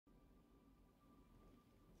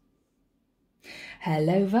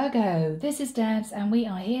Hello Virgo, this is Debs and we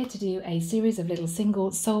are here to do a series of little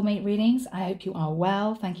single soulmate readings. I hope you are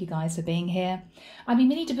well. Thank you guys for being here. I've been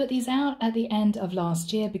meaning to put these out at the end of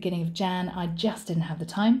last year, beginning of Jan. I just didn't have the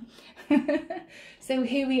time. So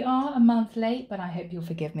here we are, a month late, but I hope you'll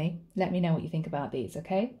forgive me. Let me know what you think about these,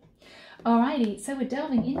 okay? Alrighty, so we're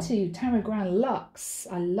delving into Tarot Grand Luxe.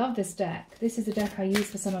 I love this deck. This is the deck I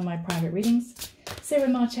use for some of my private readings. Ciro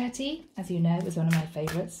Marchetti, as you know, is one of my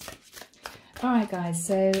favourites. Alright guys,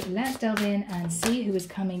 so let's delve in and see who is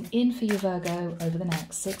coming in for you, Virgo, over the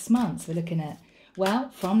next 6 months. We're looking at,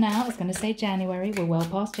 well, from now, I was going to say January, we're well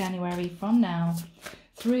past January, from now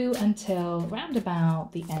through until round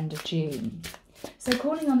about the end of June. So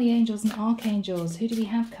calling on the angels and archangels, who do we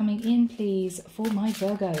have coming in, please, for my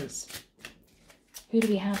Virgos? Who do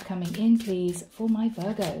we have coming in, please, for my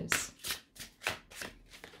Virgos?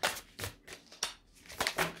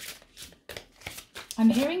 I'm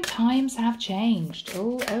hearing times have changed.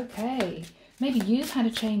 Oh, okay. Maybe you've had a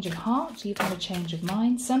change of heart. You've had a change of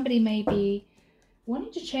mind. Somebody may be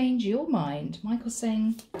wanting to change your mind. Michael's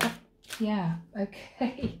saying, yeah,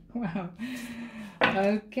 okay. Wow.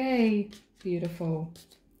 Okay. Beautiful.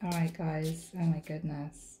 All right, guys. Oh, my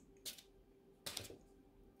goodness.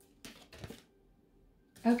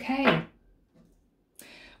 Okay.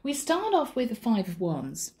 We start off with the Five of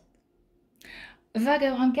Wands.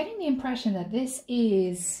 Virgo, I'm getting the impression that this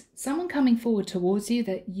is someone coming forward towards you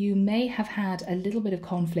that you may have had a little bit of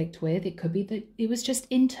conflict with. It could be that it was just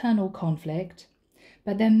internal conflict,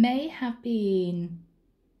 but there may have been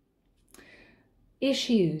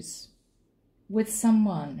issues with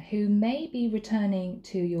someone who may be returning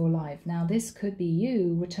to your life. Now, this could be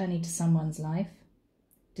you returning to someone's life,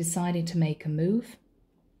 deciding to make a move.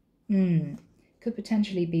 Could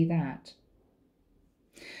potentially be that.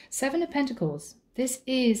 Seven of Pentacles. This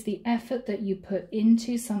is the effort that you put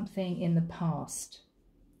into something in the past.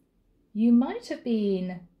 You might have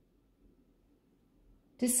been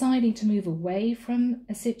deciding to move away from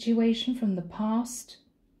a situation from the past.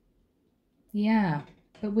 Yeah,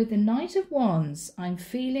 but with the Knight of Wands, I'm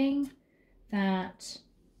feeling that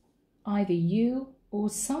either you or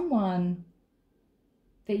someone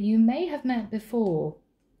that you may have met before,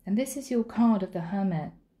 and this is your card of the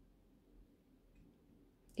Hermit,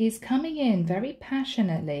 is coming in very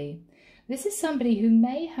passionately. This is somebody who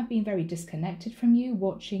may have been very disconnected from you,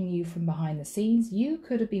 watching you from behind the scenes. You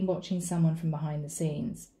could have been watching someone from behind the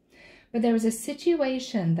scenes. But there was a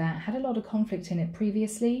situation that had a lot of conflict in it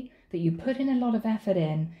previously, that you put in a lot of effort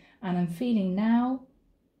in, and I'm feeling now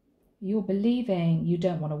you're believing you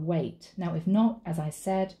don't want to wait. Now, if not, as I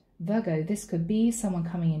said, Virgo, this could be someone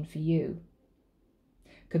coming in for you.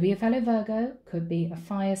 Could be a fellow Virgo, could be a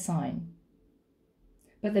fire sign.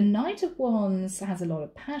 But the Knight of Wands has a lot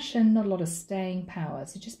of passion, not a lot of staying power.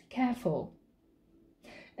 So just be careful.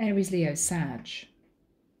 Aries, Leo, Sag.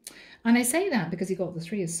 And I say that because you got the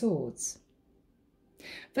Three of Swords.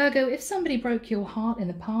 Virgo, if somebody broke your heart in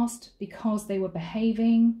the past because they were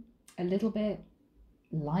behaving a little bit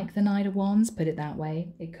like the Knight of Wands, put it that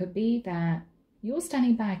way, it could be that you're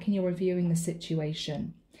standing back and you're reviewing the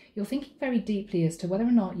situation. You're thinking very deeply as to whether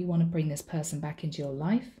or not you want to bring this person back into your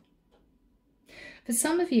life. For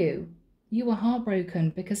some of you, you were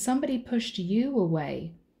heartbroken because somebody pushed you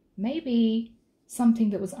away. Maybe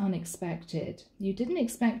something that was unexpected. You didn't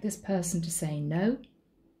expect this person to say no.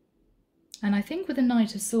 And I think with the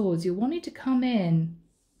Knight of Swords, you're wanting to come in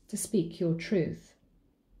to speak your truth.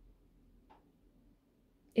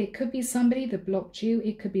 It could be somebody that blocked you.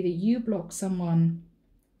 It could be that you blocked someone,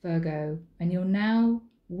 Virgo, and you're now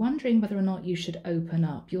wondering whether or not you should open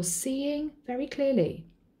up. You're seeing very clearly.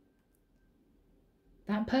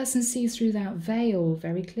 That person sees through that veil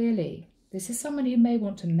very clearly. This is someone who may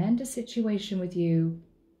want to mend a situation with you,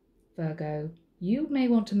 Virgo. You may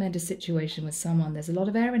want to mend a situation with someone. There's a lot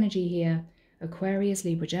of air energy here. Aquarius,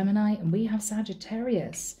 Libra, Gemini, and we have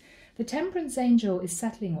Sagittarius. The Temperance Angel is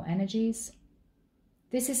settling your energies.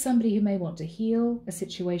 This is somebody who may want to heal a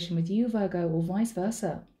situation with you, Virgo, or vice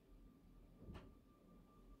versa.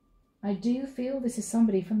 I do feel this is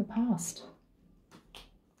somebody from the past.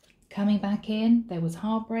 Coming back in, there was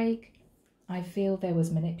heartbreak. I feel there was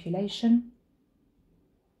manipulation.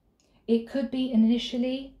 It could be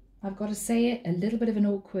initially, I've got to say it, a little bit of an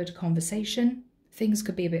awkward conversation. Things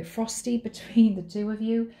could be a bit frosty between the two of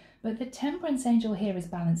you, but the Temperance Angel here is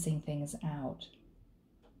balancing things out.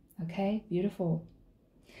 Okay, beautiful.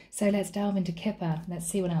 So let's delve into Kipper. Let's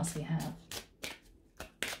see what else we have.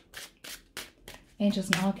 Angels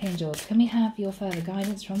and Archangels, can we have your further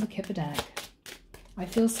guidance from the Kipper deck? I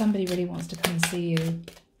feel somebody really wants to come and see you.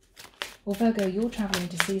 Or Virgo, you're traveling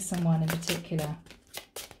to see someone in particular.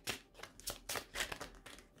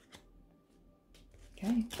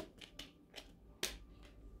 Okay.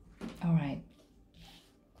 All right.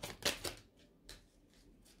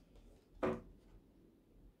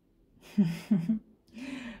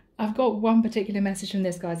 I've got one particular message from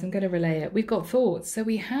this, guys. I'm going to relay it. We've got thoughts. So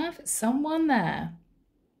we have someone there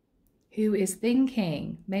who is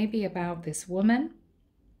thinking maybe about this woman.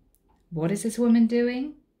 What is this woman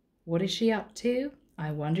doing? What is she up to?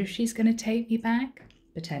 I wonder if she's going to take me back,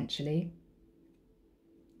 potentially.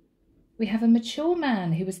 We have a mature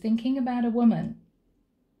man who was thinking about a woman.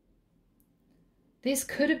 This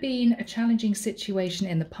could have been a challenging situation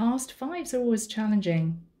in the past. Fives are always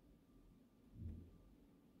challenging.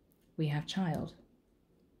 We have child.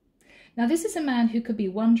 Now, this is a man who could be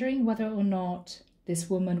wondering whether or not this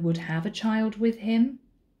woman would have a child with him.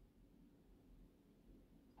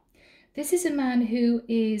 This is a man who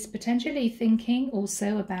is potentially thinking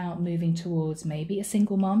also about moving towards maybe a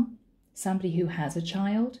single mum, somebody who has a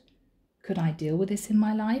child. Could I deal with this in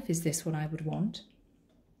my life? Is this what I would want?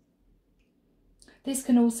 This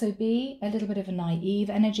can also be a little bit of a naive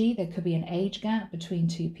energy. There could be an age gap between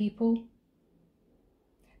two people.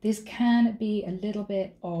 This can be a little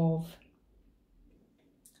bit of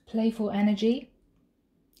playful energy.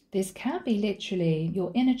 This can be literally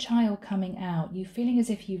your inner child coming out, you feeling as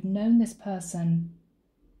if you've known this person,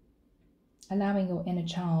 allowing your inner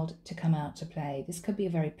child to come out to play. This could be a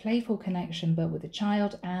very playful connection, but with the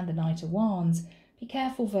child and the Knight of Wands. Be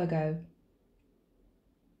careful, Virgo,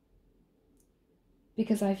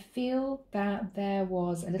 because I feel that there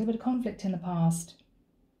was a little bit of conflict in the past.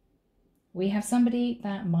 We have somebody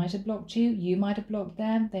that might have blocked you, you might have blocked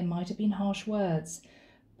them, they might have been harsh words,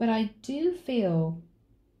 but I do feel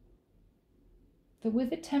that with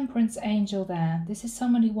the Temperance angel there, this is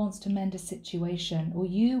someone who wants to mend a situation, or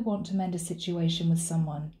you want to mend a situation with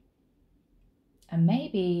someone. And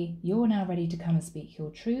maybe you're now ready to come and speak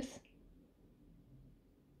your truth.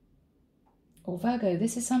 Or Virgo,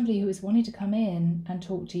 this is somebody who is wanting to come in and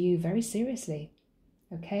talk to you very seriously.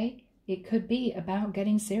 Okay? It could be about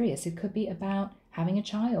getting serious. It could be about having a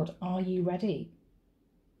child. Are you ready?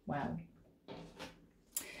 Wow.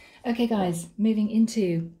 Okay, guys, moving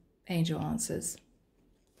into angel answers.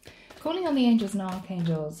 Calling on the angels and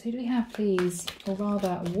archangels, who do we have, please? Or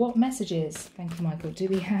rather, what messages, thank you, Michael, do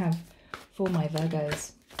we have for my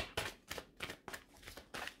Virgos?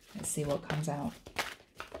 Let's see what comes out.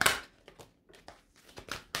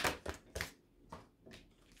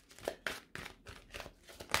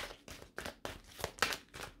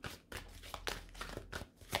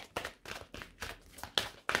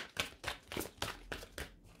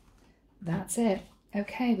 That's it.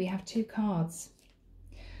 Okay, we have 2 cards.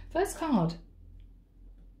 First card,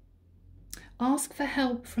 ask for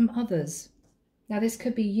help from others. Now this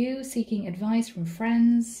could be you seeking advice from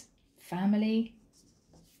friends, family.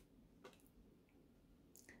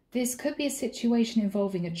 This could be a situation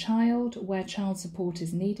involving a child where child support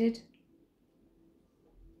is needed.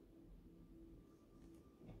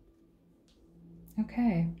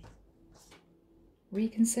 Okay,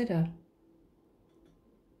 reconsider.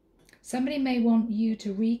 Somebody may want you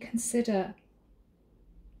to reconsider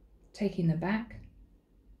taking them back,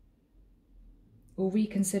 or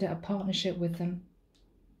reconsider a partnership with them.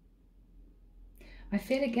 I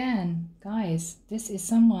feel again, guys, this is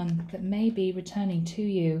someone that may be returning to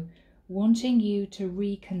you, wanting you to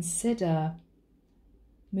reconsider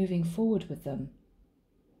moving forward with them.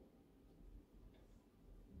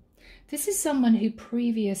 This is someone who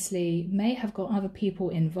previously may have got other people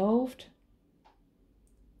involved,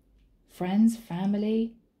 friends,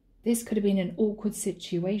 family. This could have been an awkward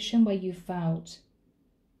situation where you felt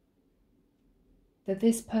that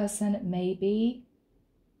this person maybe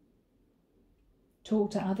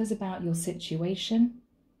talked to others about your situation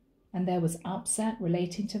and there was upset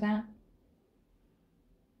relating to that.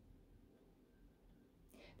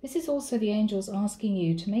 This is also the angels asking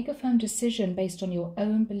you to make a firm decision based on your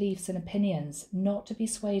own beliefs and opinions, not to be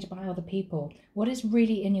swayed by other people. What is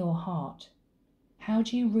really in your heart? How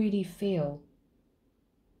do you really feel?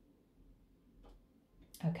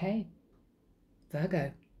 Okay,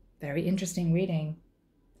 Virgo, very interesting reading.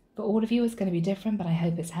 For all of you, it's going to be different, but I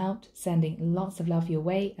hope it's helped. Sending lots of love your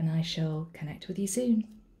way, and I shall connect with you soon.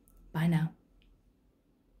 Bye now.